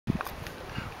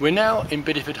We're now in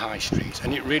Bideford High Street,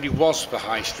 and it really was the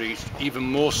High Street, even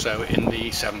more so in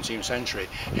the 17th century.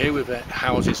 Here were the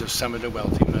houses of some of the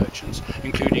wealthy merchants,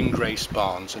 including Grace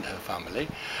Barnes and her family.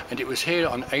 And it was here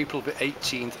on April the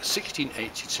 18th,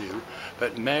 1682,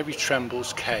 that Mary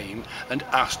Trembles came and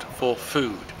asked for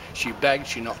food. She begged,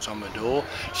 she knocked on the door,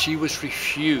 she was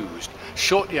refused.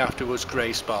 Shortly afterwards,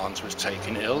 Grace Barnes was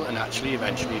taken ill and actually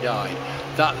eventually died.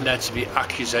 That led to the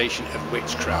accusation of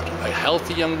witchcraft. A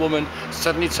healthy young woman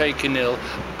suddenly taken ill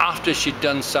after she'd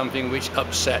done something which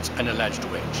upset an alleged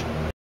witch.